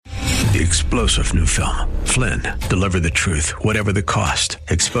The explosive new film, Flynn, deliver the truth, whatever the cost,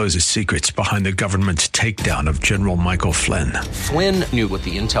 exposes secrets behind the government's takedown of General Michael Flynn. Flynn knew what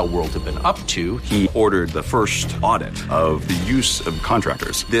the intel world had been up to. He ordered the first audit of the use of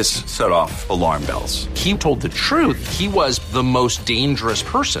contractors. This set off alarm bells. He told the truth. He was the most dangerous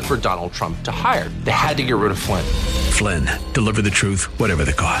person for Donald Trump to hire. They had to get rid of Flynn. Flynn, deliver the truth, whatever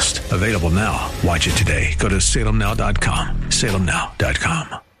the cost. Available now. Watch it today. Go to salemnow.com.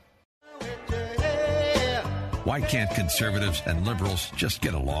 salemnow.com. Why can't conservatives and liberals just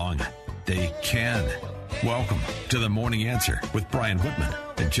get along? They can. Welcome to The Morning Answer with Brian Whitman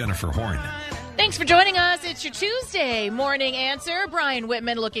and Jennifer Horn. Thanks for joining us. It's your Tuesday morning answer. Brian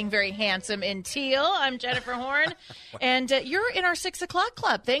Whitman looking very handsome in teal. I'm Jennifer Horn, and you're in our 6 o'clock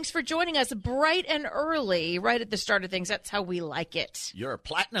club. Thanks for joining us bright and early, right at the start of things. That's how we like it. You're a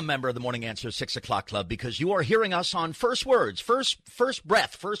platinum member of the Morning Answer 6 o'clock club because you are hearing us on first words, first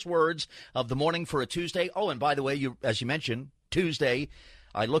breath, first words of the morning for a Tuesday. Oh, and by the way, as you mentioned, Tuesday,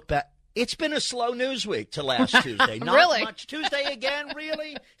 I look back. It's been a slow news week to last Tuesday. Not really? Much. Tuesday again,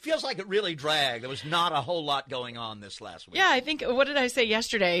 really? Feels like it really dragged. There was not a whole lot going on this last week. Yeah, I think, what did I say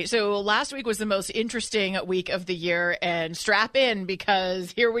yesterday? So last week was the most interesting week of the year, and strap in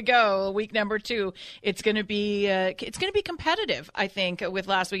because here we go, week number 2. It's going to be competitive, I think, with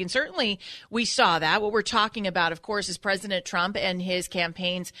last week. And certainly we saw that. What we're talking about, of course, is President Trump and his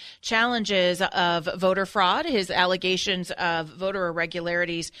campaign's challenges of voter fraud, his allegations of voter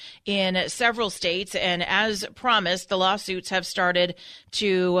irregularities in several states. And as promised, the lawsuits have started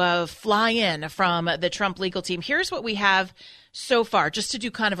to fly in from the Trump legal team. Here's what we have so far, just to do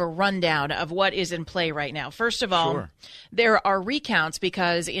kind of a rundown of what is in play right now. First of all, There are recounts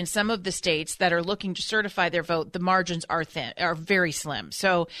because in some of the states that are looking to certify their vote, the margins are very slim.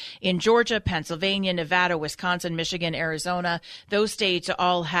 So in Georgia, Pennsylvania, Nevada, Wisconsin, Michigan, Arizona, those states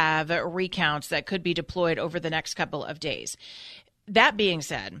all have recounts that could be deployed over the next couple of days. That being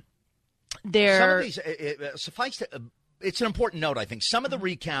said, some of these, it's an important note, I think. Some of the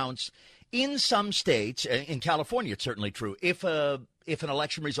recounts in some states, in California, it's certainly true. If an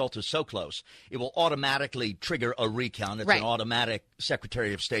election result is so close, it will automatically trigger a recount. It's an automatic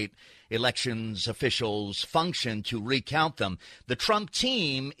Secretary of State elections officials function to recount them. The Trump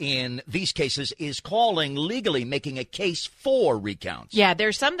team in these cases is calling legally, making a case for recounts. Yeah,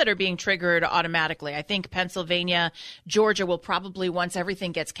 there's some that are being triggered automatically. I think Pennsylvania, Georgia will probably, once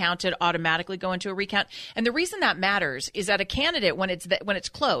everything gets counted, automatically go into a recount. And the reason that matters is that a candidate, when it's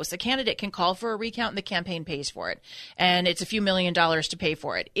close, a candidate can call for a recount and the campaign pays for it. And it's a few $1 million to pay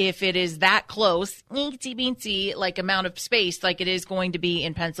for it. If it is that close, teensy-beensy, like amount of space, like it is going to be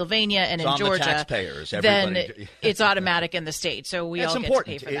in Pennsylvania and in Georgia, the taxpayers, then it's automatic in the state. So we all get to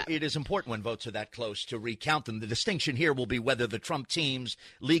pay for that. It is important when votes are that close to recount them. The distinction here will be whether the Trump team's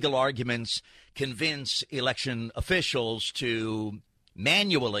legal arguments convince election officials to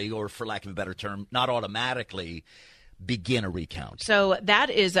manually, or for lack of a better term, not automatically, begin a recount. So that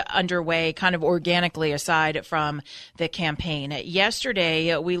is underway kind of organically aside from the campaign.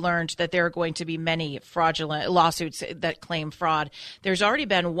 Yesterday, we learned that there are going to be many fraudulent lawsuits that claim fraud. There's already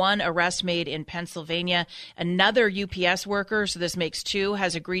been one arrest made in Pennsylvania. Another UPS worker, so this makes 2,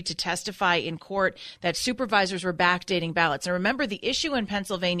 has agreed to testify in court that supervisors were backdating ballots. And remember, the issue in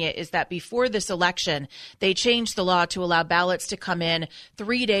Pennsylvania is that before this election, they changed the law to allow ballots to come in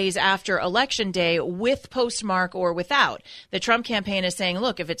 3 days after Election Day with postmark or without. The Trump campaign is saying,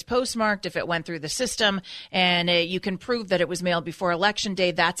 look, if it's postmarked, if it went through the system, and you can prove that it was mailed before Election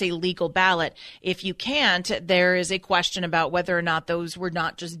Day, that's a legal ballot. If you can't, there is a question about whether or not those were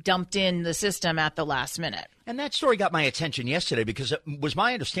not just dumped in the system at the last minute. And that story got my attention yesterday because it was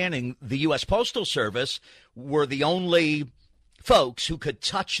my understanding the U.S. Postal Service were the only folks who could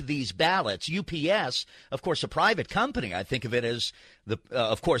touch these ballots. UPS, of course, a private company. I think of it as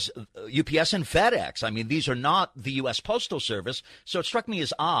UPS and FedEx. I mean, these are not the U.S. Postal Service. So it struck me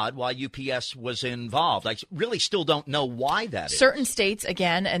as odd why UPS was involved. I really still don't know why that is. Certain states,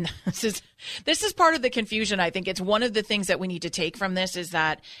 again, and this is part of the confusion. I think it's one of the things that we need to take from this is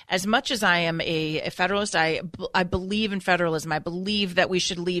that as much as I am a federalist, I believe in federalism. I believe that we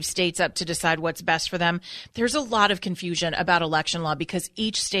should leave states up to decide what's best for them. There's a lot of confusion about election law because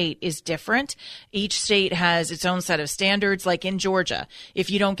each state is different. Each state has its own set of standards. Like in Georgia, if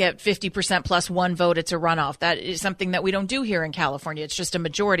you don't get 50% plus 1 vote, it's a runoff. That is something that we don't do here in California. It's just a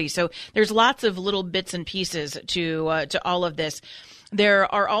majority. So there's lots of little bits and pieces to all of this.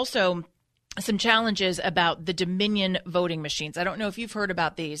 There are also some challenges about the Dominion voting machines. I don't know if you've heard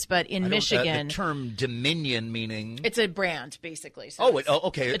about these, but in Michigan, the term Dominion meaning it's a brand basically. So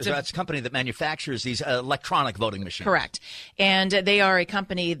okay. That's a company that manufactures these electronic voting machines. Correct. And they are a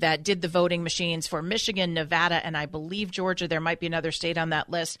company that did the voting machines for Michigan, Nevada, and I believe Georgia. There might be another state on that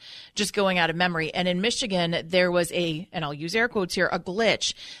list, just going out of memory. And in Michigan, there was and I'll use air quotes here, a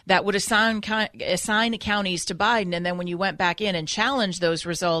glitch that would assign counties to Biden. And then when you went back in and challenged those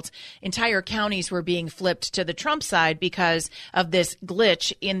results, entire counties were being flipped to the Trump side because of this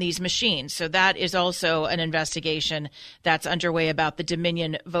glitch in these machines. So that is also an investigation that's underway about the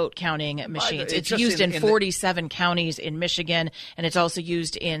Dominion vote counting machines. It's used in 47 counties in Michigan, and it's also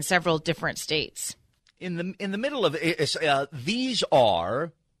used in several different states. In the middle of it, these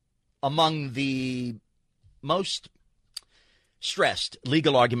are among the most stressed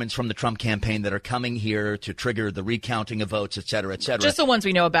legal arguments from the Trump campaign that are coming here to trigger the recounting of votes, et cetera, et cetera. Just the ones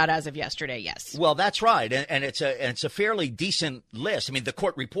we know about as of yesterday, yes. Well, that's right, and it's a fairly decent list. I mean, the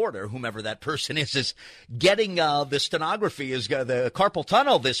court reporter, whomever that person is getting the stenography, is the carpal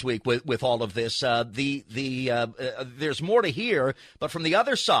tunnel this week with all of this. There's more to hear, but from the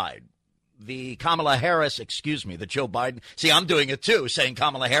other side, the Joe Biden. See, I'm doing it too, saying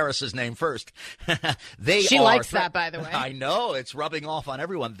Kamala Harris's name first. She likes that, by the way. I know, it's rubbing off on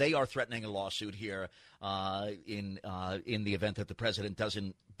everyone. They are threatening a lawsuit here in the event that the president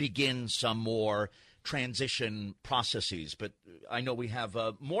doesn't begin some more transition processes. But I know we have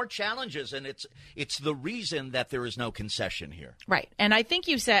more challenges, and it's the reason that there is no concession here. Right. And I think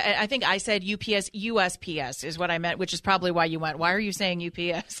I said USPS is what I meant, which is probably why you went, why are you saying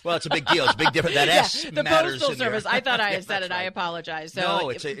UPS? Well, it's a big deal. It's a big difference. That S the matters. Postal Service. I thought I had said it. Right. I apologize. So, no,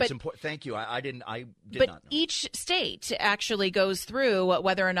 it's important. Thank you. I did not know. Each state actually goes through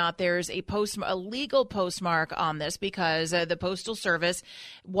whether or not there's a legal postmark on this, because the Postal Service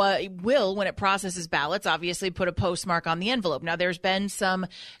will, when it processes ballots, obviously put a postmark on the envelope. Now, there's been some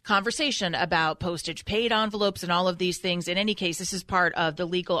conversation about postage paid envelopes and all of these things. In any case, this is part of the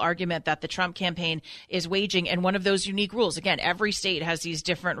legal argument that the Trump campaign is waging. And one of those unique rules, again, every state has these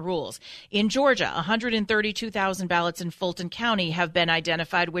different rules. In Georgia, 132,000 ballots in Fulton County have been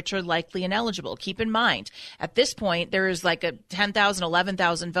identified, which are likely ineligible. Keep in mind, at this point, there is like a 10,000,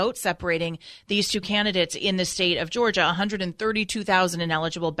 11,000 votes separating these two candidates in the state of Georgia. 132,000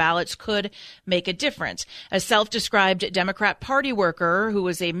 ineligible ballots could make a difference. A self-described Democrat Party worker who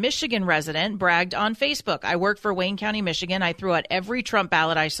was a Michigan resident bragged on Facebook, "I work for Wayne County, Michigan. I threw out every Trump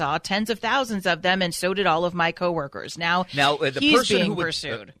ballot I saw, tens of thousands of them, and so did all of my coworkers." Now he's being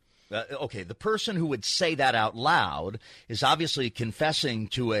pursued. The person who would say that out loud is obviously confessing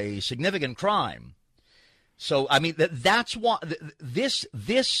to a significant crime. So, I mean, that's why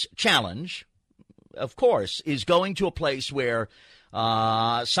this challenge, of course, is going to a place where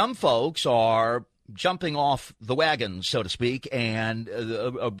some folks are jumping off the wagon, so to speak, and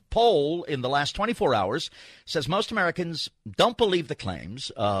a poll in the last 24 hours says most Americans don't believe the claims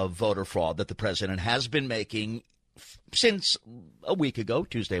of voter fraud that the president has been making since a week ago,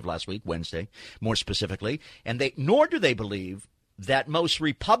 Tuesday of last week, Wednesday, more specifically, and nor do they believe that most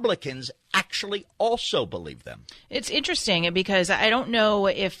Republicans actually also believe them. It's interesting because I don't know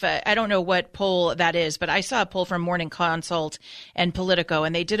what poll that is, but I saw a poll from Morning Consult and Politico,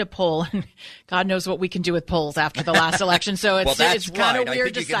 and they did a poll. And God knows what we can do with polls after the last election, so it's kind of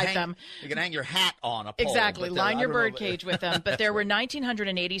weird to cite them. You can hang your hat on a poll. Exactly, line your birdcage with them. But there were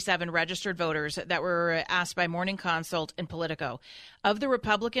 1,987 registered voters that were asked by Morning Consult and Politico. Of the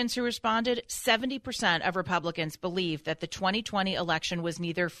Republicans who responded, 70% of Republicans believe that the 2020 election was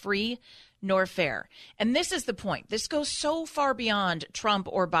neither free nor fair. And this is the point. This goes so far beyond Trump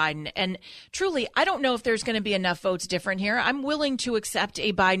or Biden. And truly, I don't know if there's going to be enough votes different here. I'm willing to accept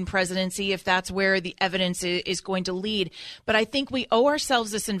a Biden presidency if that's where the evidence is going to lead. But I think we owe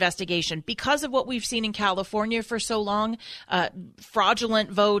ourselves this investigation because of what we've seen in California for so long, fraudulent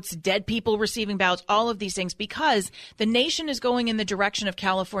votes, dead people receiving ballots, all of these things, because the nation is going in the direction of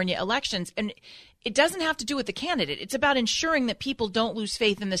California elections. And it doesn't have to do with the candidate. It's about ensuring that people don't lose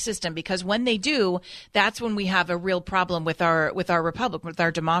faith in the system, because when they do, that's when we have a real problem with our republic, with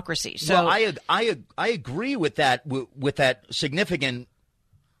our democracy. So well, I agree with that significant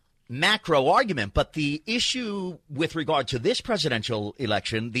macro argument, but the issue with regard to this presidential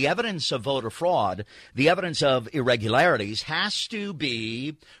election, the evidence of voter fraud, the evidence of irregularities has to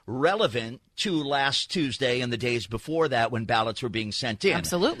be relevant to last Tuesday and the days before that when ballots were being sent in.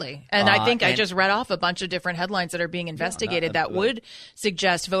 Absolutely. And I think I just read off a bunch of different headlines that are being investigated that would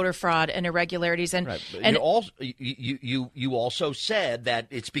suggest voter fraud and irregularities. And, and you also said that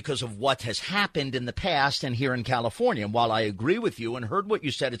it's because of what has happened in the past and here in California. And while I agree with you and heard what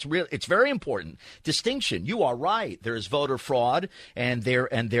you said, it's very important distinction. You are right. There is voter fraud and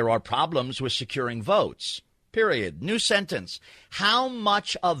there are problems with securing votes. Period. New sentence. How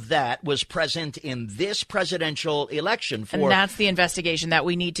much of that was present in this presidential election? And that's the investigation that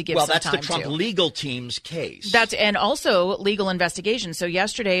we need to give some time to. Well, that's the Trump legal team's case. And also legal investigation. So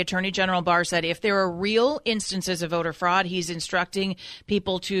yesterday, Attorney General Barr said if there are real instances of voter fraud, he's instructing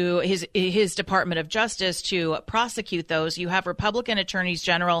people to his Department of Justice to prosecute those. You have Republican attorneys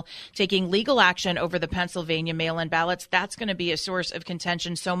general taking legal action over the Pennsylvania mail-in ballots. That's going to be a source of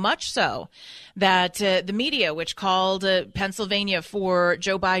contention, so much so that the media, which called Pennsylvania for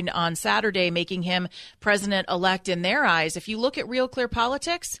Joe Biden on Saturday, making him president-elect in their eyes. If you look at Real Clear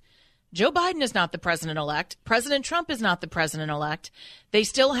Politics, Joe Biden is not the president-elect. President Trump is not the president-elect. They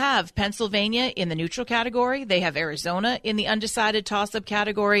still have Pennsylvania in the neutral category. They have Arizona in the undecided toss-up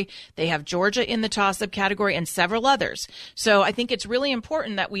category. They have Georgia in the toss-up category and several others. So I think it's really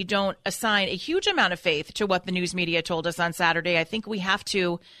important that we don't assign a huge amount of faith to what the news media told us on Saturday. I think we have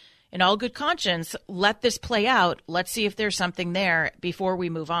to, in all good conscience, let this play out. Let's see if there's something there before we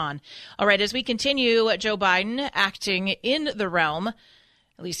move on. All right, as we continue, Joe Biden acting in the realm,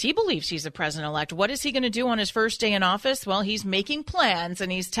 at least he believes he's the president-elect. What is he going to do on his first day in office? Well, he's making plans,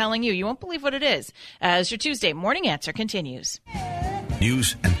 and he's telling you won't believe what it is. As your Tuesday Morning Answer continues.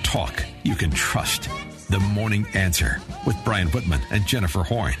 News and talk you can trust. The Morning Answer with Brian Whitman and Jennifer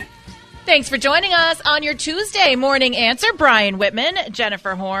Horn. Thanks for joining us on your Tuesday Morning Answer. Brian Whitman,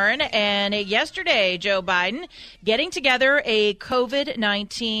 Jennifer Horn, and yesterday, Joe Biden getting together a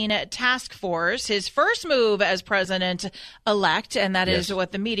COVID-19 task force, his first move as president-elect, and that is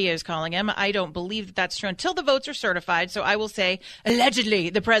what the media is calling him. I don't believe that's true until the votes are certified, so I will say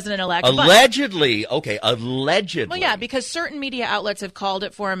allegedly the president-elect. Allegedly? Okay, allegedly. Well, yeah, because certain media outlets have called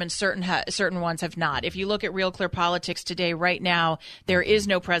it for him and certain ones have not. If you look at Real Clear Politics today, right now, there is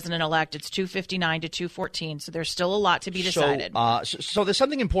no president-elect. It's 259 to 214, so there's still a lot to be decided. So there's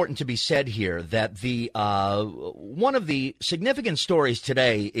something important to be said here, that the one of the significant stories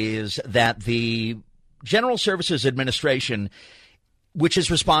today is that the General Services Administration, which is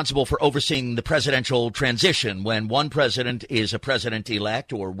responsible for overseeing the presidential transition when one president is a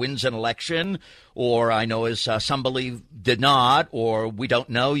president-elect or wins an election, or I know as some believe did not, or we don't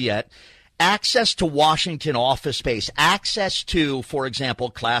know yet, access to Washington office space, access to, for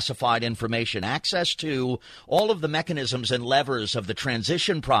example, classified information, access to all of the mechanisms and levers of the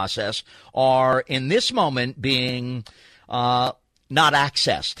transition process are in this moment being not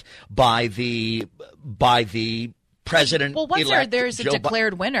accessed by the president. Well, once there's a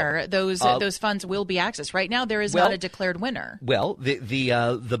declared winner, those funds will be accessed. Right now, there is not a declared winner. Well, the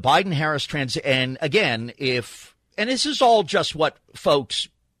Biden-Harris and again, and this is all just what folks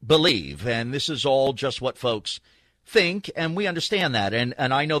believe, and this is all just what folks think, and we understand that. And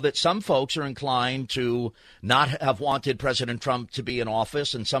I know that some folks are inclined to not have wanted President Trump to be in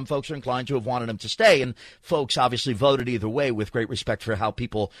office, and some folks are inclined to have wanted him to stay. And folks obviously voted either way with great respect for how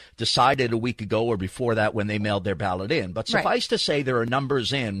people decided a week ago or before that when they mailed their ballot in. But suffice to say there are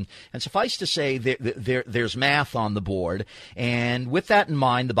numbers in, and suffice to say there's math on the board. And with that in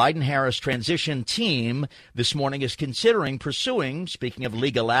mind, the Biden-Harris transition team this morning is considering pursuing, speaking of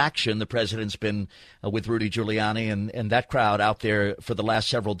legal action, the president's been with Rudy Giuliani and that crowd out there for the last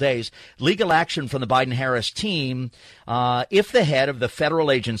several days, legal action from the Biden-Harris team if the head of the federal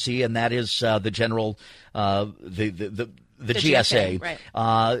agency, and that is the general, the GSA,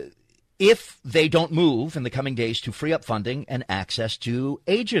 right, if they don't move in the coming days to free up funding and access to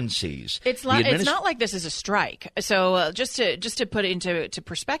agencies. It's not like this is a strike. So just to put it into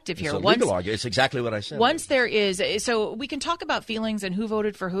perspective here. It's a legal argument. It's exactly what I said. Once there is, so we can talk about feelings and who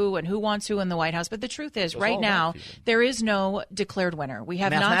voted for who and who wants who in the White House, but the truth is right now there is no declared winner. We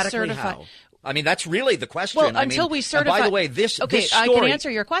have not certified. How? I mean, that's really the question. Well, until we certify. By the way, this story, I can answer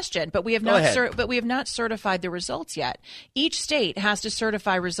your question, but we have not certified the results yet. Each state has to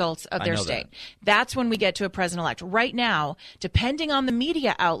certify results of their state. That's when we get to a president-elect. Right now, depending on the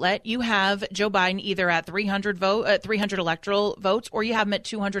media outlet, you have Joe Biden either at 300 electoral votes, or you have him at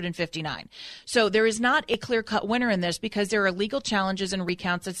 259. So there is not a clear-cut winner in this because there are legal challenges and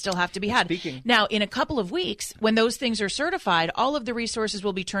recounts that still have to be had. Now, in a couple of weeks, when those things are certified, all of the resources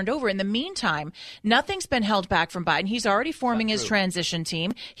will be turned over. In the meantime, time, nothing's been held back from Biden. He's already forming his transition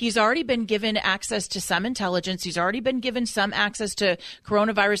team. He's already been given access to some intelligence. He's already been given some access to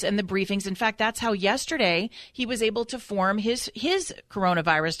coronavirus and the briefings. In fact, that's how yesterday he was able to form his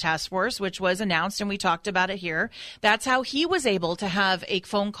coronavirus task force, which was announced, and we talked about it here. That's how he was able to have a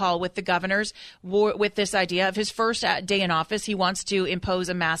phone call with the governors with this idea of his first day in office. He wants to impose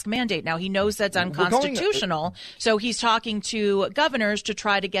a mask mandate. Now, he knows that's unconstitutional, so he's talking to governors to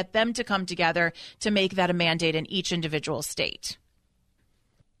try to get them to come together to make that a mandate in each individual state.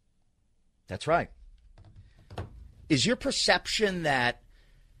 That's right. Is your perception that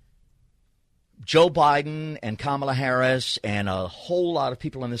Joe Biden and Kamala Harris and a whole lot of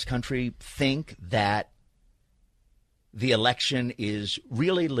people in this country think that the election is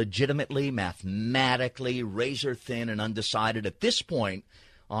really legitimately, mathematically, razor thin and undecided at this point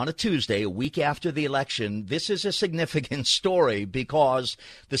on a Tuesday, a week after the election? This is a significant story because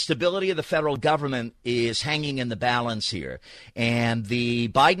the stability of the federal government is hanging in the balance here. And the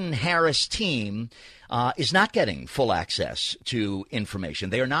Biden-Harris team is not getting full access to information.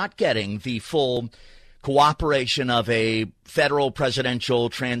 They are not getting the full cooperation of a federal presidential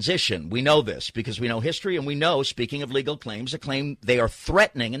transition. We know this because we know history, and we know, speaking of legal claims, a claim they are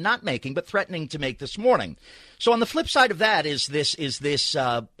threatening and not making, but threatening to make this morning. So on the flip side of that is this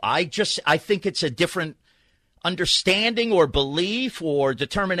I think it's a different understanding or belief or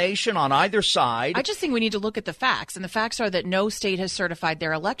determination on either side. I just think we need to look at the facts, and the facts are that no state has certified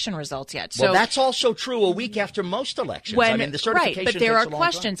their election results yet. So well, that's also true a week after most elections. The certification right, but there are takes a long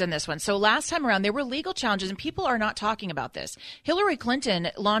questions time. In this one. So last time around, there were legal challenges, and people are not talking about this. Hillary Clinton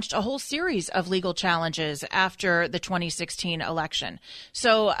launched a whole series of legal challenges after the 2016 election.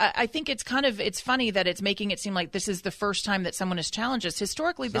 So I think it's funny that it's making it seem like this is the first time that someone has challenged us.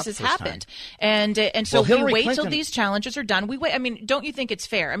 Historically, this has happened, and so we wait till these challenges are done. We wait. I mean, don't you think it's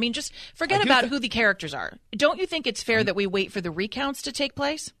fair? I mean, just forget about who the characters are. Don't you think it's fair that we wait for the recounts to take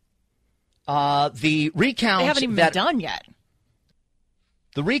place? The recounts, they haven't even been done yet.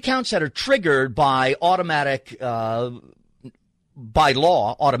 The recounts that are triggered by by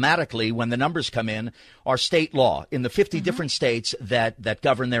law automatically when the numbers come in are state law in the 50 different states that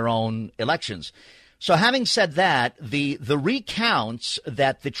govern their own elections. So having said that, the recounts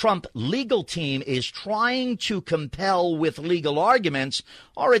that the Trump legal team is trying to compel with legal arguments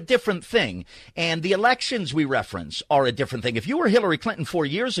are a different thing. And the elections we reference are a different thing. If you were Hillary Clinton 4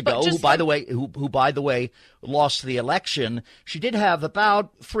 years ago, who by the way lost the election, she did have about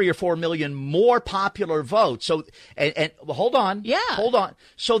 3 or 4 million more popular votes. So and hold on.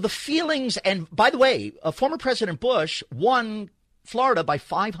 So the feelings, and by the way, former President Bush won Florida by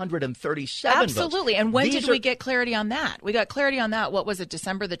 537 votes. Absolutely. And when did we get clarity on that? We got clarity on that, what was it,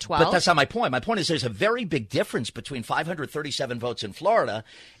 December the 12th? But that's not my point. My point is there's a very big difference between 537 votes in Florida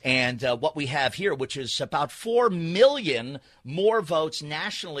and what we have here, which is about 4 million more votes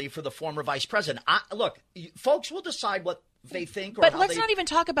nationally for the former vice president. Look, folks will decide what they think. But let's not even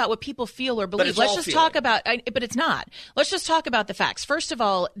talk about what people feel or believe. Let's just talk about, but it's not. Let's just talk about the facts. First of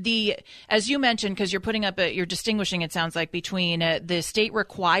all, as you mentioned, because you're putting up, you're distinguishing, it sounds like, between the state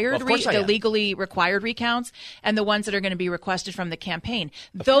required, the legally required recounts and the ones that are going to be requested from the campaign.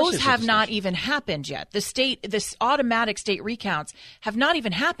 Those have not even happened yet. This automatic state recounts have not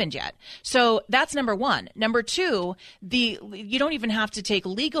even happened yet. So that's number one. Number two, you don't even have to take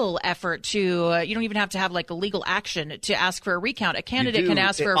legal effort you don't even have to have like a legal action to ask for a recount. A candidate can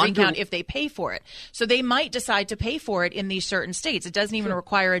ask for a recount if they pay for it. So they might decide to pay for it in these certain states. It doesn't even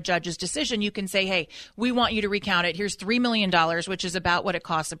require a judge's decision. You can say, hey, we want you to recount it. Here's $3 million, which is about what it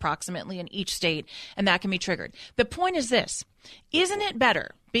costs approximately in each state, and that can be triggered. The point is this. Isn't it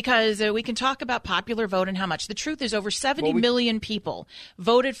better? Because we can talk about popular vote and how much. The truth is over 70 million people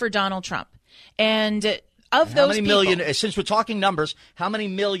voted for Donald Trump. And of those people, million, since we're talking numbers, how many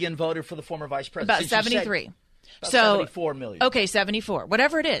million voted for the former vice president? About 73. About 74 million. Okay, 74.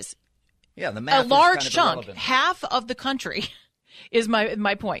 Whatever it is. Yeah, the math a large is kind of chunk, half of the country is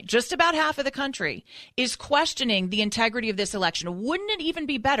my point. Just about half of the country is questioning the integrity of this election. Wouldn't it even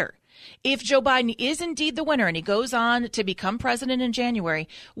be better if Joe Biden is indeed the winner and he goes on to become president in January?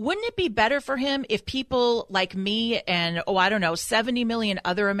 Wouldn't it be better for him if people like me and, 70 million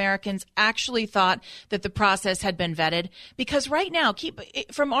other Americans actually thought that the process had been vetted? Because right now,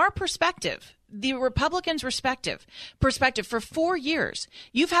 from our perspective, the Republicans' perspective, for 4 years,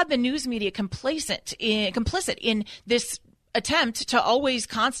 you've had the news media complicit in this attempt to always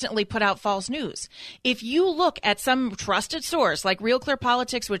constantly put out false news. If you look at some trusted source like Real Clear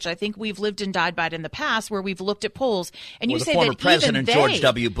Politics, which I think we've lived and died by in the past, where we've looked at polls, and you say that President even George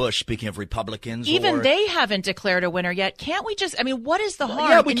W. Bush, speaking of Republicans, they haven't declared a winner yet. Can't we just? I mean, what is the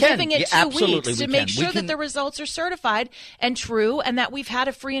harm in giving it 2 weeks to make sure that the results are certified and true, and that we've had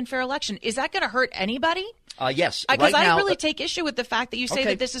a free and fair election? Is that going to hurt anybody? Yes, because I really take issue with the fact that you say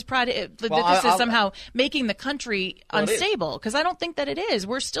that this is somehow making the country unstable. Because I don't think that it is.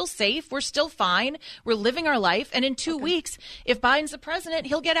 We're still safe. We're still fine. We're living our life. And in 2 weeks, if Biden's the president,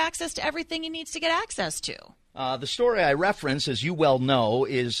 he'll get access to everything he needs to get access to. The story I reference, as you well know,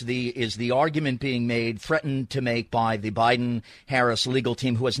 is the argument being made, threatened to make by the Biden-Harris legal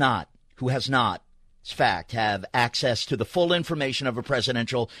team, who has not. It's fact, have access to the full information of a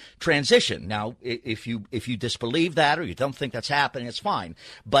presidential transition. Now, if you disbelieve that or you don't think that's happening, it's fine.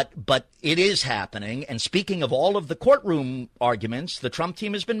 But it is happening. And speaking of all of the courtroom arguments, the Trump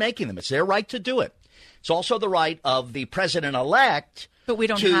team has been making them. It's their right to do it. It's also the right of the president-elect. But we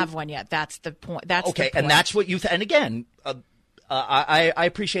don't have one yet. That's the point. That's okay, the point. and that's what you. And again, I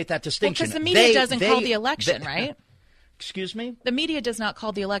appreciate that distinction. Because the media doesn't call the election, right? Excuse me? The media does not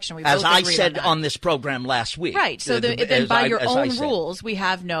call the election. We As both I said on this program last week. Right. So then by your own rules, we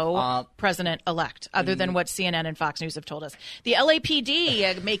have no president-elect, other than what CNN and Fox News have told us. The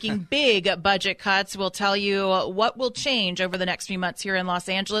LAPD making big budget cuts. Will tell you what will change over the next few months here in Los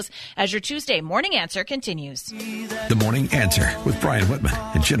Angeles as your Tuesday Morning Answer continues. The Morning Answer with Brian Whitman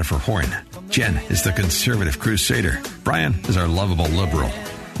and Jennifer Horn. Jen is the conservative crusader. Brian is our lovable liberal.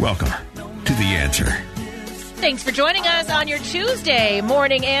 Welcome to The Answer. Thanks for joining us on your Tuesday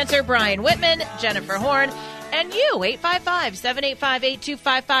Morning Answer. Brian Whitman, Jennifer Horn, and you.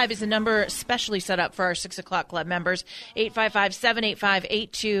 855-785-8255 is the number specially set up for our 6 o'clock club members.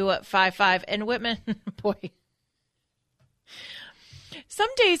 855-785-8255. And Whitman, boy, some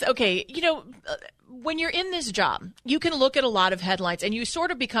days, okay, when you're in this job, you can look at a lot of headlines and you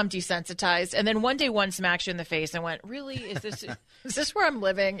sort of become desensitized. And then one day one smacks you in the face and went, really? Is this where I'm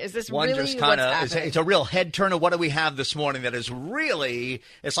living? Is this one really just what's happening? It's a real head turner. What do we have this morning that is really,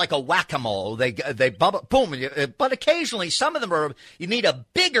 it's like a whack-a-mole. They bubble, boom. But occasionally some of them you need a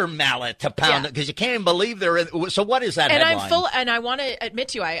bigger mallet to pound it because you can't even believe they're in. So what is that headline? And I want to admit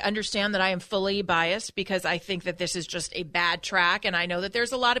to you, I understand that I am fully biased because I think that this is just a bad track. And I know that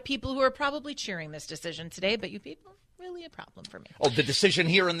there's a lot of people who are probably cheering this decision today, but you people, really a problem for me. Oh, the decision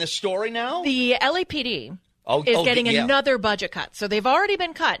here in this story now? The LAPD is getting another budget cut. So they've already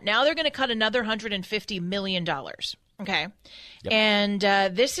been cut. Now they're going to cut another $150 million. Okay. Yep. And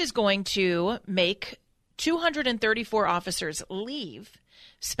this is going to make 234 officers leave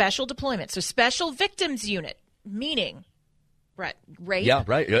special deployment. So special victims unit, meaning rape,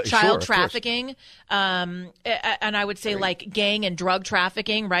 child trafficking, and I would say like gang and drug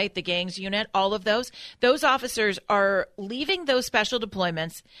trafficking, right? The gangs unit, all of those officers are leaving those special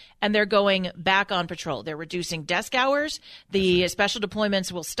deployments and they're going back on patrol. They're reducing desk hours. The special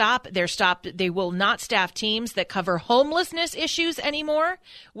deployments will stop. They will not staff teams that cover homelessness issues anymore,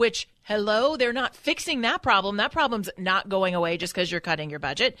 which they're not fixing that problem. That problem's not going away just because you're cutting your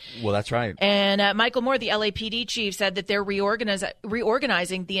budget. Well, that's right. And Michael Moore, the LAPD chief, said that they're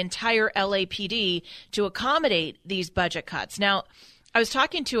reorganizing the entire LAPD to accommodate these budget cuts. Now, I was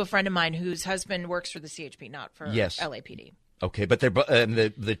talking to a friend of mine whose husband works for the CHP, not for LAPD. Okay, but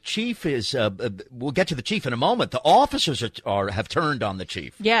the chief is. We'll get to the chief in a moment. The officers have turned on the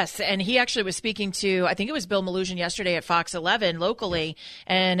chief. Yes, and he actually was speaking to, I think it was Bill Malugin yesterday at Fox 11 locally,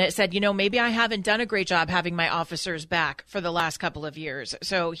 and it said, maybe I haven't done a great job having my officers back for the last couple of years.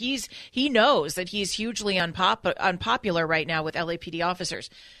 So he knows that he's hugely unpopular right now with LAPD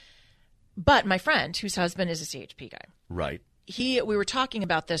officers. But my friend, whose husband is a CHP guy, right? We were talking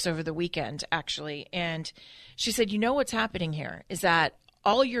about this over the weekend, actually, and she said, what's happening here is that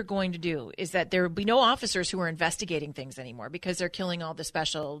all you're going to do is that there will be no officers who are investigating things anymore because they're killing all the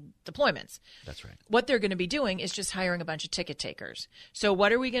special deployments. That's right. What they're going to be doing is just hiring a bunch of ticket takers. So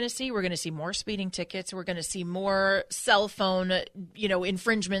what are we going to see? We're going to see more speeding tickets. We're going to see more cell phone,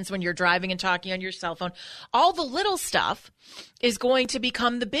 infringements when you're driving and talking on your cell phone. All the little stuff is going to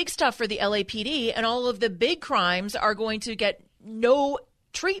become the big stuff for the LAPD, and all of the big crimes are going to get no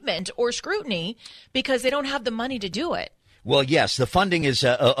treatment or scrutiny because they don't have the money to do it. Well, yes, the funding is,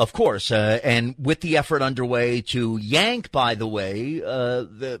 of course, and with the effort underway to yank, by the way,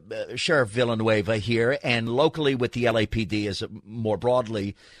 the Sheriff Villanueva here, and locally with the LAPD, as more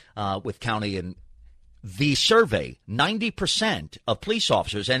broadly with county and the survey, 90% of police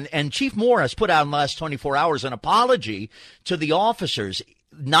officers, and Chief Moore has put out in the last 24 hours an apology to the officers.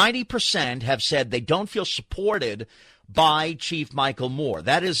 90% have said they don't feel supported by Chief Michael Moore.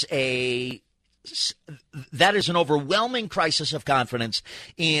 That is an overwhelming crisis of confidence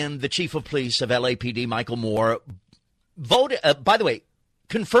in the chief of police of LAPD, Michael Moore. By the way,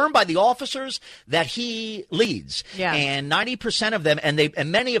 confirmed by the officers that he leads. Yeah. And 90% of them, and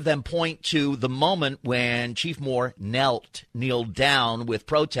many of them point to the moment when Chief Moore kneeled down with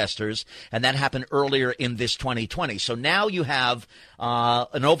protesters, and that happened earlier in this 2020. So now you have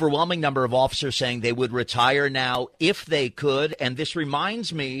an overwhelming number of officers saying they would retire now if they could. And this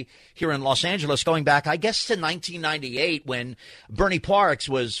reminds me here in Los Angeles, going back, I guess, to 1998 when Bernie Parks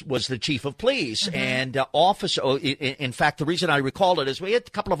was the chief of police. Mm-hmm. And in fact, the reason I recall it is we had a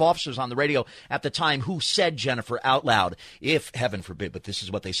couple of officers on the radio at the time who said, Jennifer, out loud, if, heaven forbid, but this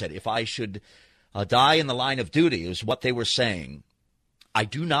is what they said, if I should die in the line of duty, is what they were saying, I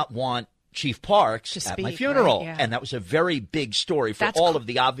do not want Chief Parks at my funeral. Right, yeah. And that was a very big story for all of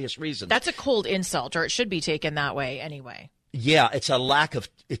the obvious reasons. That's a cold insult, or it should be taken that way anyway. Yeah, it's a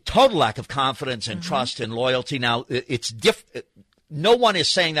total lack of confidence and trust and loyalty. Now, it's no one is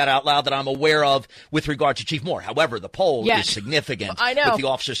saying that out loud that I'm aware of with regard to Chief Moore. However, the poll is significant. I know. With the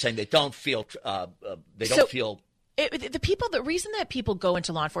officers saying they don't feel the reason that people go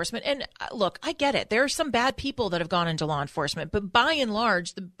into law enforcement, and look, I get it. There are some bad people that have gone into law enforcement, but by and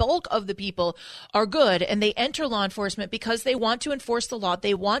large, the bulk of the people are good, and they enter law enforcement because they want to enforce the law.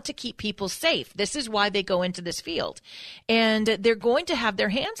 They want to keep people safe. This is why they go into this field, and they're going to have their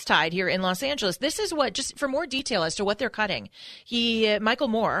hands tied here in Los Angeles. This is what, just for more detail as to what they're cutting. Michael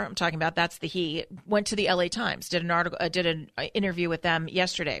Moore, I'm talking about, that's he went to the LA Times, did an interview with them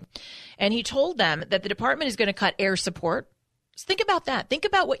yesterday, and he told them that the department is going to cut air support. Just think about that. Think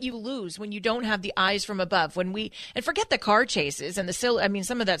about what you lose when you don't have the eyes from above. And forget the car chases and the silly. I mean,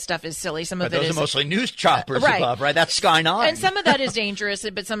 some of that stuff is silly. Some of it is. Those are mostly news choppers above, right? That's Sky 9. And some of that is dangerous,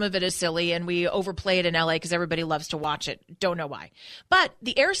 but some of it is silly. And we overplay it in LA because everybody loves to watch it. Don't know why. But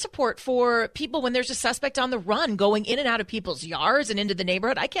the air support for people when there's a suspect on the run going in and out of people's yards and into the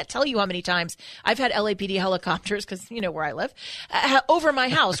neighborhood. I can't tell you how many times I've had LAPD helicopters, because you know where I live, over my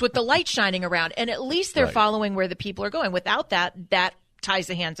house with the light shining around. And at least they're following where the people are going. Without that ties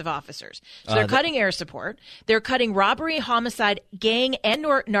the hands of officers. So they're cutting air support. They're cutting robbery, homicide, gang, and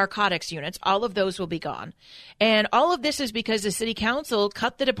narcotics units. All of those will be gone. And all of this is because the city council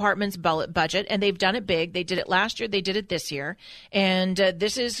cut the department's budget, and they've done it big. They did it last year. They did it this year. And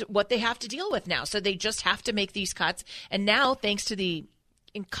this is what they have to deal with now. So they just have to make these cuts. And now, thanks to the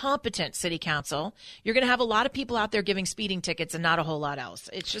incompetent city council, you're going to have a lot of people out there giving speeding tickets and not a whole lot else.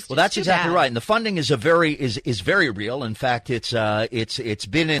 It's just that's exactly right. And the funding is very real. In fact, it's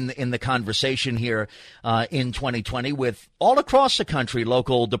been in the conversation here in 2020 with all across the country,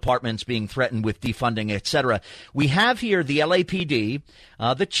 local departments being threatened with defunding, et cetera. We have here the LAPD,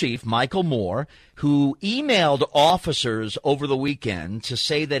 the chief, Michael Moore, who emailed officers over the weekend to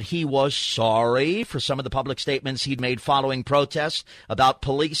say that he was sorry for some of the public statements he'd made following protests about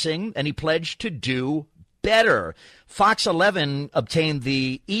policing, and he pledged to do better. Fox 11 obtained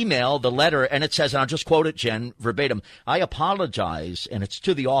the email, the letter, and it says, and I'll just quote it, Jen, verbatim, I apologize, and it's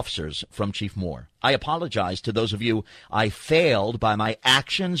to the officers from Chief Moore. I apologize to those of you I failed by my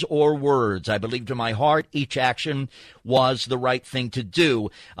actions or words. I believed in my heart each action was the right thing to do.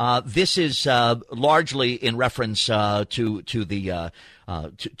 This is largely in reference to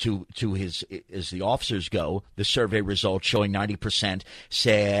his, as the officers go, the survey results showing 90%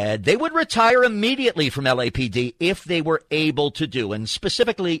 said they would retire immediately from LAPD if they were able to do, and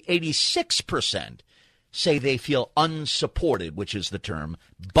specifically 86% say they feel unsupported, which is the term,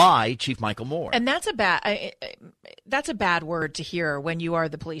 by Chief Michael Moore. And that's a bad word to hear when you are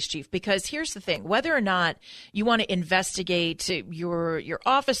the police chief, because here's the thing: whether or not you want to investigate your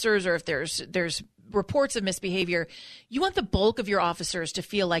officers, or if there's reports of misbehavior, you want the bulk of your officers to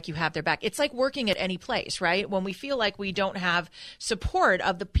feel like you have their back. It's like working at any place, right? When we feel like we don't have support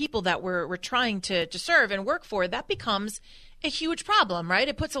of the people that we're trying to serve and work for, that becomes a huge problem, right?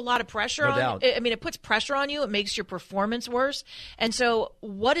 It puts a lot of pressure on you. I mean, it puts pressure on you. It makes your performance worse. And so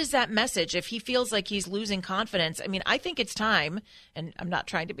what is that message if he feels like he's losing confidence? I mean, I think it's time, and I'm not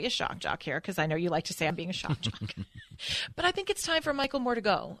trying to be a shock jock here because I know you like to say I'm being a shock jock, but I think it's time for Michael Moore to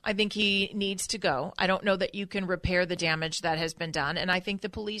go. I think he needs to go. I don't know that you can repair the damage that has been done. And I think the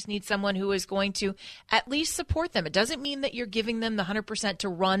police need someone who is going to at least support them. It doesn't mean that you're giving them the 100% to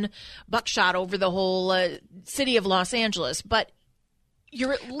run buckshot over the whole city of Los Angeles, but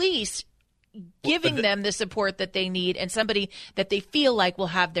you're at least giving them the support that they need and somebody that they feel like will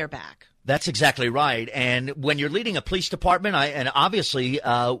have their back. That's exactly right. And when you're leading a police department, and obviously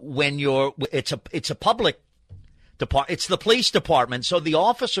when it's a public It's the police department. So the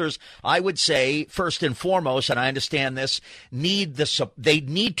officers, I would say, first and foremost, and I understand this, they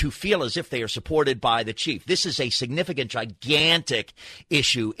need to feel as if they are supported by the chief. This is a significant, gigantic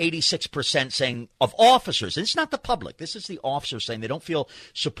issue. 86% saying of officers, and it's not the public. This is the officers saying they don't feel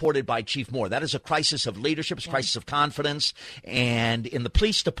supported by Chief Moore. That is a crisis of leadership, it's a crisis of confidence, and in the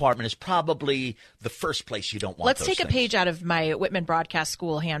police department is probably the first place you don't want. Let's take a page out of my Whitman Broadcast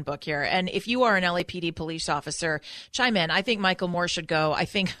School handbook here, and if you are an LAPD police officer, chime in. I think Michael Moore should go.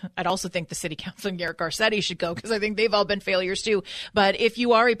 I'd also think the city council and Garrett Garcetti should go, because I think they've all been failures too. But if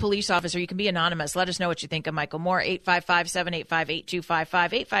you are a police officer, you can be anonymous. Let us know what you think of Michael Moore.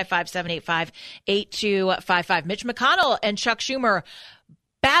 855-785-8255, 855-785-8255. Mitch McConnell and Chuck Schumer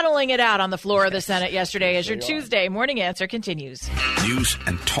battling it out on the floor of the Senate yesterday as your Tuesday Morning Answer continues. News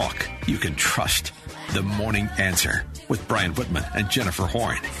and talk you can trust. The Morning Answer with Brian Whitman and Jennifer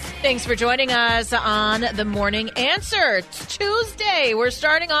Horn. Thanks for joining us on The Morning Answer. It's Tuesday. We're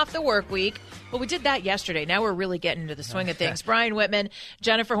starting off the work week. Well, we did that yesterday. Now we're really getting into the swing of things. Brian Whitman,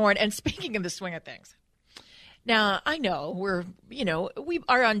 Jennifer Horn. And speaking of the swing of things, now I know we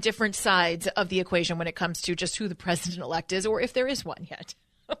are on different sides of the equation when it comes to just who the president-elect is, or if there is one yet.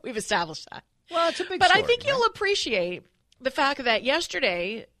 We've established that. Well, it's a big But story, I think you'll appreciate the fact that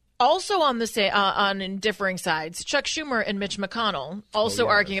yesterday, also on differing sides, Chuck Schumer and Mitch McConnell also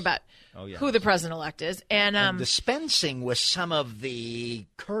arguing about who the president-elect is. And dispensing with some of the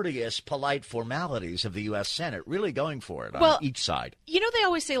courteous, polite formalities of the U.S. Senate, really going for it on each side. You know, they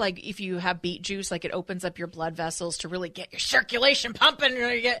always say, if you have beet juice, it opens up your blood vessels to really get your circulation pumping.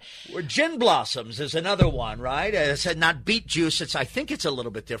 Or gin blossoms is another one, right? I said not beet juice. I think it's a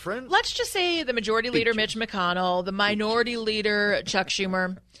little bit different. Let's just say the majority leader, Mitch McConnell, the minority leader, Chuck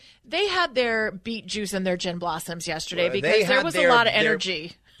Schumer, they had their beet juice and their gin blossoms yesterday because there was a lot of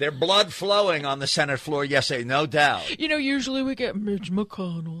energy. Their blood flowing on the Senate floor yesterday, no doubt. Usually we get Mitch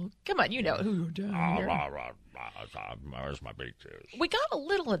McConnell. Come on, you know who you're down here. Where's my beet juice? We got a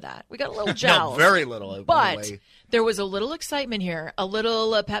little of that. We got a little gel. No, very little. But there was a little excitement here, a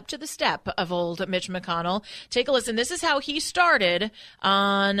little pep to the step of old Mitch McConnell. Take a listen. This is how he started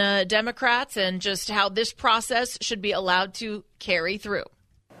on Democrats and just how this process should be allowed to carry through.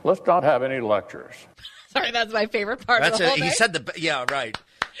 Let's not have any lectures. Sorry, that's my favorite part of the whole thing. He said right.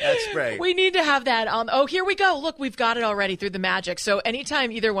 That's great. We need to have that on. Oh, here we go. Look, we've got it already through the magic. So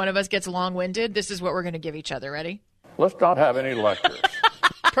anytime either one of us gets long-winded, this is what we're going to give each other. Ready? Let's not have any lectures.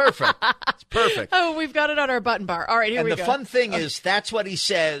 Perfect. It's perfect. Oh, we've got it on our button bar. All right, here we go. And the fun thing is that's what he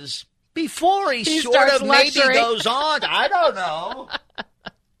says before he sort starts of maybe lecturing. goes on. I don't know.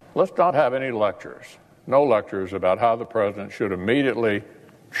 Let's not have any lectures. No lectures about how the president should immediately,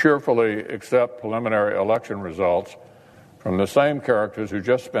 cheerfully accept preliminary election results from the same characters who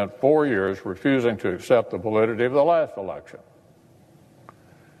just spent 4 years refusing to accept the validity of the last election,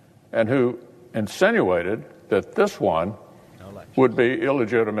 and who insinuated that this one would be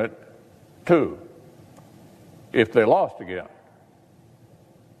illegitimate too, if they lost again.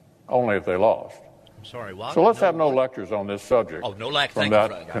 Only if they lost. I'm sorry, what? So let's have no lectures on this subject from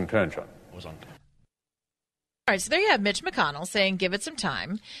that contingent. All right, so there you have Mitch McConnell saying give it some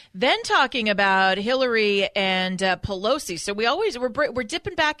time, then talking about Hillary and Pelosi. So we're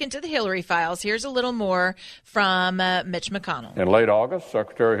dipping back into the Hillary files. Here's a little more from Mitch McConnell. In late August,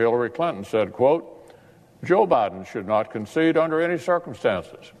 Secretary Hillary Clinton said, quote, Joe Biden should not concede under any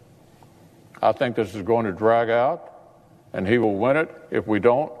circumstances. I think this is going to drag out, and he will win it if we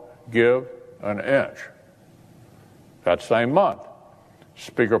don't give an inch. That same month,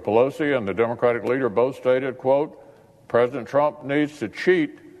 Speaker Pelosi and the Democratic leader both stated, quote, President Trump needs to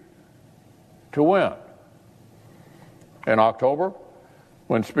cheat to win. In October,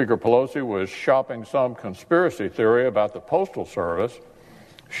 when Speaker Pelosi was shopping some conspiracy theory about the Postal Service,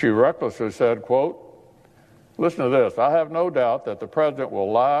 she recklessly said, quote, listen to this, I have no doubt that the president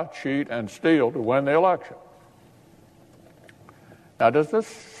will lie, cheat, and steal to win the election. Now, does this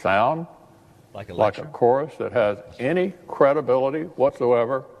sound like a chorus that has any credibility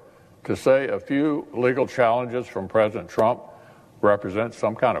whatsoever to say a few legal challenges from President Trump represent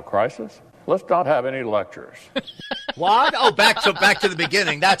some kind of crisis? Let's not have any lectures. What? Oh, back to the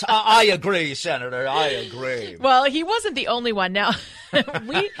beginning. I agree, Senator. I agree. Well, he wasn't the only one. Now,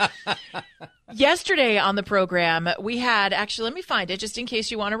 yesterday on the program, we had, actually, let me find it just in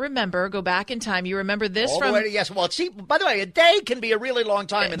case you want to remember. Go back in time. You remember this from... Yes. Well, see, by the way, a day can be a really long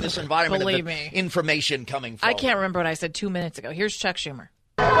time in this environment. Believe of the me. Information coming forward. I can't remember what I said 2 minutes ago. Here's Chuck Schumer.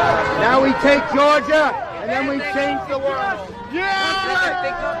 Now we take Georgia, and then we change the world.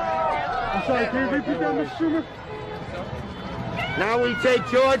 Yeah! I'm sorry, can you repeat that, Mr. Schumer? Now we take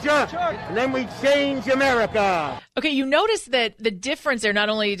Georgia, and then we change America. Okay, you notice that the difference there, not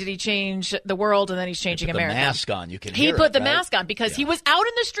only did he change the world, and then he's changing America. The mask on, you can He hear put it, the right? mask on because he was out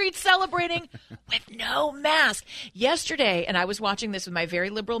in the streets celebrating with no mask. Yesterday, and I was watching this with my very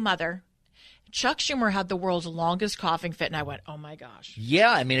liberal mother, Chuck Schumer had the world's longest coughing fit, and I went, oh, my gosh.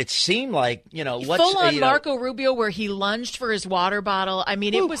 Yeah, I mean, it seemed like, Full-on Marco Rubio where he lunged for his water bottle. I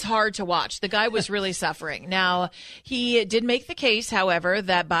mean, it was hard to watch. The guy was really suffering. Now, he did make the case, however,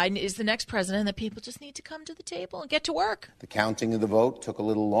 that Biden is the next president and that people just need to come to the table and get to work. The counting of the vote took a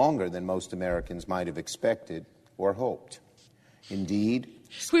little longer than most Americans might have expected or hoped. Indeed,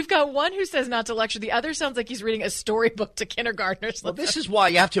 we've got one who says not to lecture. The other sounds like he's reading a storybook to kindergartners. Well, this is why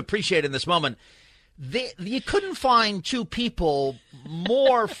you have to appreciate in this moment. You couldn't find two people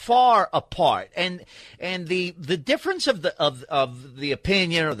more far apart, and the difference of the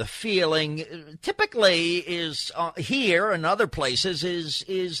opinion or the feeling typically is here and other places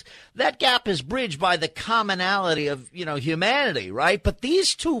is that gap is bridged by the commonality of humanity, right? But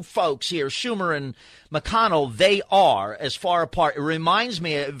these two folks here, Schumer and McConnell, they are as far apart. It reminds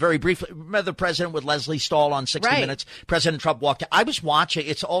me very briefly. Remember the president with Leslie Stahl on 60 Minutes? President Trump walked. I was watching.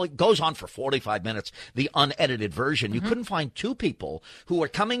 It goes on for 45 minutes. The unedited version. You couldn't find two people who are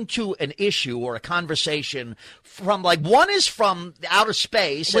coming to an issue or a conversation from one is from outer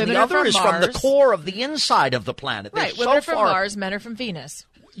space and the other is from the core of the inside of the planet. Right. Women are from Mars, men are from Venus.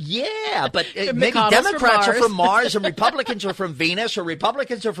 Yeah, but maybe Democrats are from Mars and Republicans are from Venus, or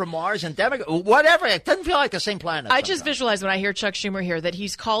Republicans are from Mars and whatever. It doesn't feel like the same planet. I just visualize when I hear Chuck Schumer here that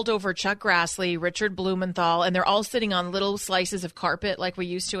he's called over Chuck Grassley, Richard Blumenthal, and they're all sitting on little slices of carpet like we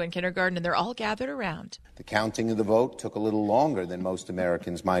used to in kindergarten, and they're all gathered around. the counting of the vote took a little longer than most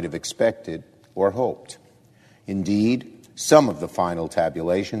Americans might have expected or hoped. Indeed, some of the final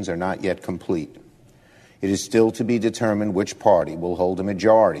tabulations are not yet complete. It is still to be determined which party will hold a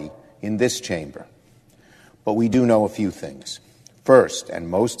majority in this chamber. But we do know a few things. First, and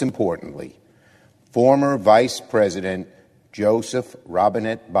most importantly, former Vice President Joseph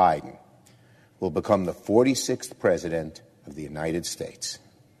Robinette Biden will become the 46th President of the United States.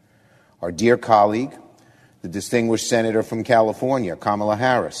 Our dear colleague, the distinguished Senator from California, Kamala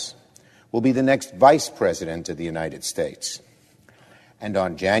Harris, will be the next Vice President of the United States. And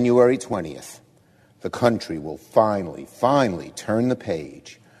on January 20th, the country will finally turn the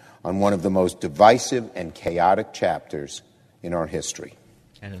page on one of the most divisive and chaotic chapters in our history.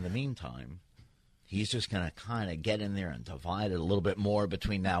 And in the meantime, he's just going to kind of get in there and divide it a little bit more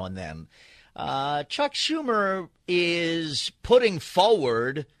between now and then. Chuck Schumer is putting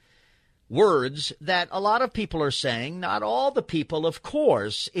forward words that a lot of people are saying, not all the people, of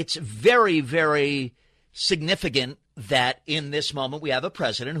course. It's very, very significant that in this moment we have a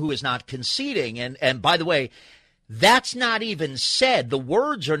president who is not conceding. And by the way, that's not even said. The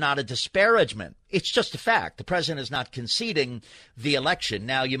words are not a disparagement. It's just a fact. The president is not conceding the election.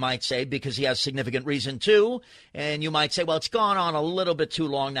 Now, you might say because he has significant reason to, and you might say, well, it's gone on a little bit too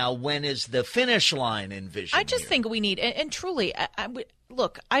long now. When is the finish line envisioned? I just think we need, and truly,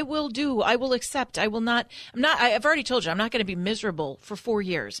 look, I will accept. I've already told you, I'm not going to be miserable for 4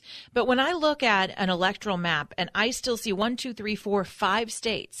 years. But when I look at an electoral map and I still see 5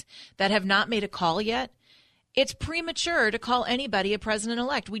 states that have not made a call yet, it's premature to call anybody a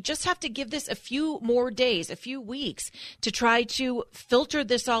president-elect. We just have to give this a few more days, a few weeks, to try to filter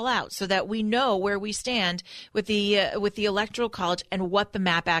this all out so that we know where we stand with the Electoral College and what the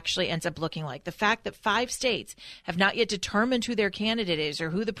map actually ends up looking like. The fact that 5 states have not yet determined who their candidate is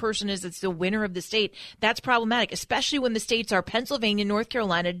or who the person is that's the winner of the state, that's problematic, especially when the states are Pennsylvania, North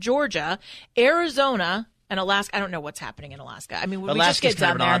Carolina, Georgia, Arizona, and Alaska. I don't know what's happening in Alaska. I mean, when we just get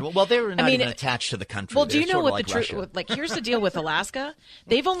down there. Well, they're not even attached to the country. Well, do you know what the truth? Like, here's the deal with Alaska.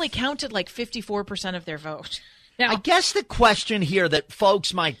 They've only counted like 54% of their vote. Now, I guess the question here that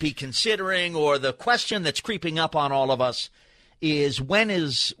folks might be considering, or the question that's creeping up on all of us, is when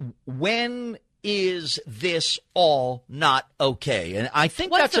is this all not okay? And I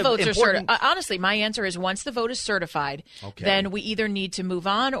think once that's the votes important. are certified. Honestly, my answer is once the vote is certified, then we either need to move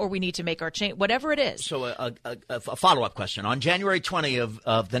on or we need to make our change, whatever it is. So a follow-up question. On January 20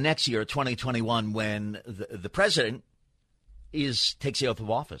 of the next year, 2021, when the president takes the oath of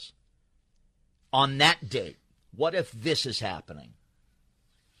office, on that date, what if this is happening?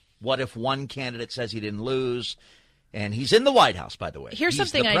 What if one candidate says he didn't lose And he's in the White House, by the way. Here's He's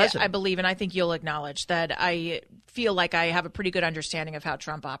something the I believe, and I think you'll acknowledge, that I feel like I have a pretty good understanding of how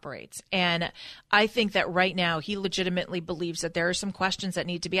Trump operates. And I think that right now he legitimately believes that there are some questions that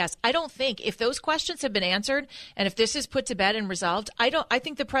need to be asked. I don't think if those questions have been answered and if this is put to bed and resolved, I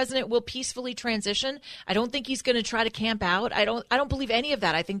think the president will peacefully transition. I don't think he's going to try to camp out. I don't believe any of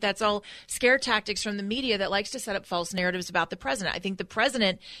that. I think that's all scare tactics from the media that likes to set up false narratives about the president. I think the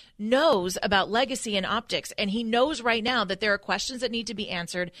president knows about legacy and optics, and he knows right now that there are questions that need to be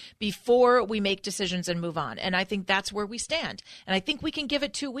answered before we make decisions and move on. And I think that's where we stand. And I think we can give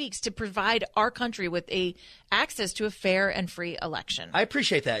it 2 weeks to provide our country with access to a fair and free election. I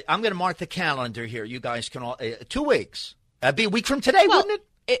appreciate that. I'm going to mark the calendar here. You guys can all 2 weeks. That'd be a week from today, wouldn't it?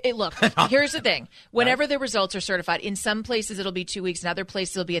 Look, here's the thing. Whenever the results are certified, in some places it'll be 2 weeks. In other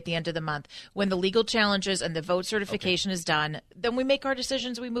places it'll be at the end of the month. When the legal challenges and the vote certification is done, then we make our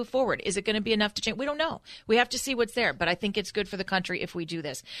decisions, we move forward. Is it going to be enough to change? We don't know. We have to see what's there. But I think it's good for the country if we do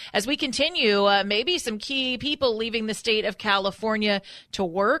this. As we continue, maybe some key people leaving the state of California to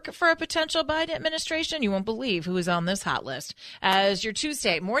work for a potential Biden administration. You won't believe who is on this hot list. As your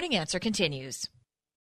Tuesday Morning Answer continues.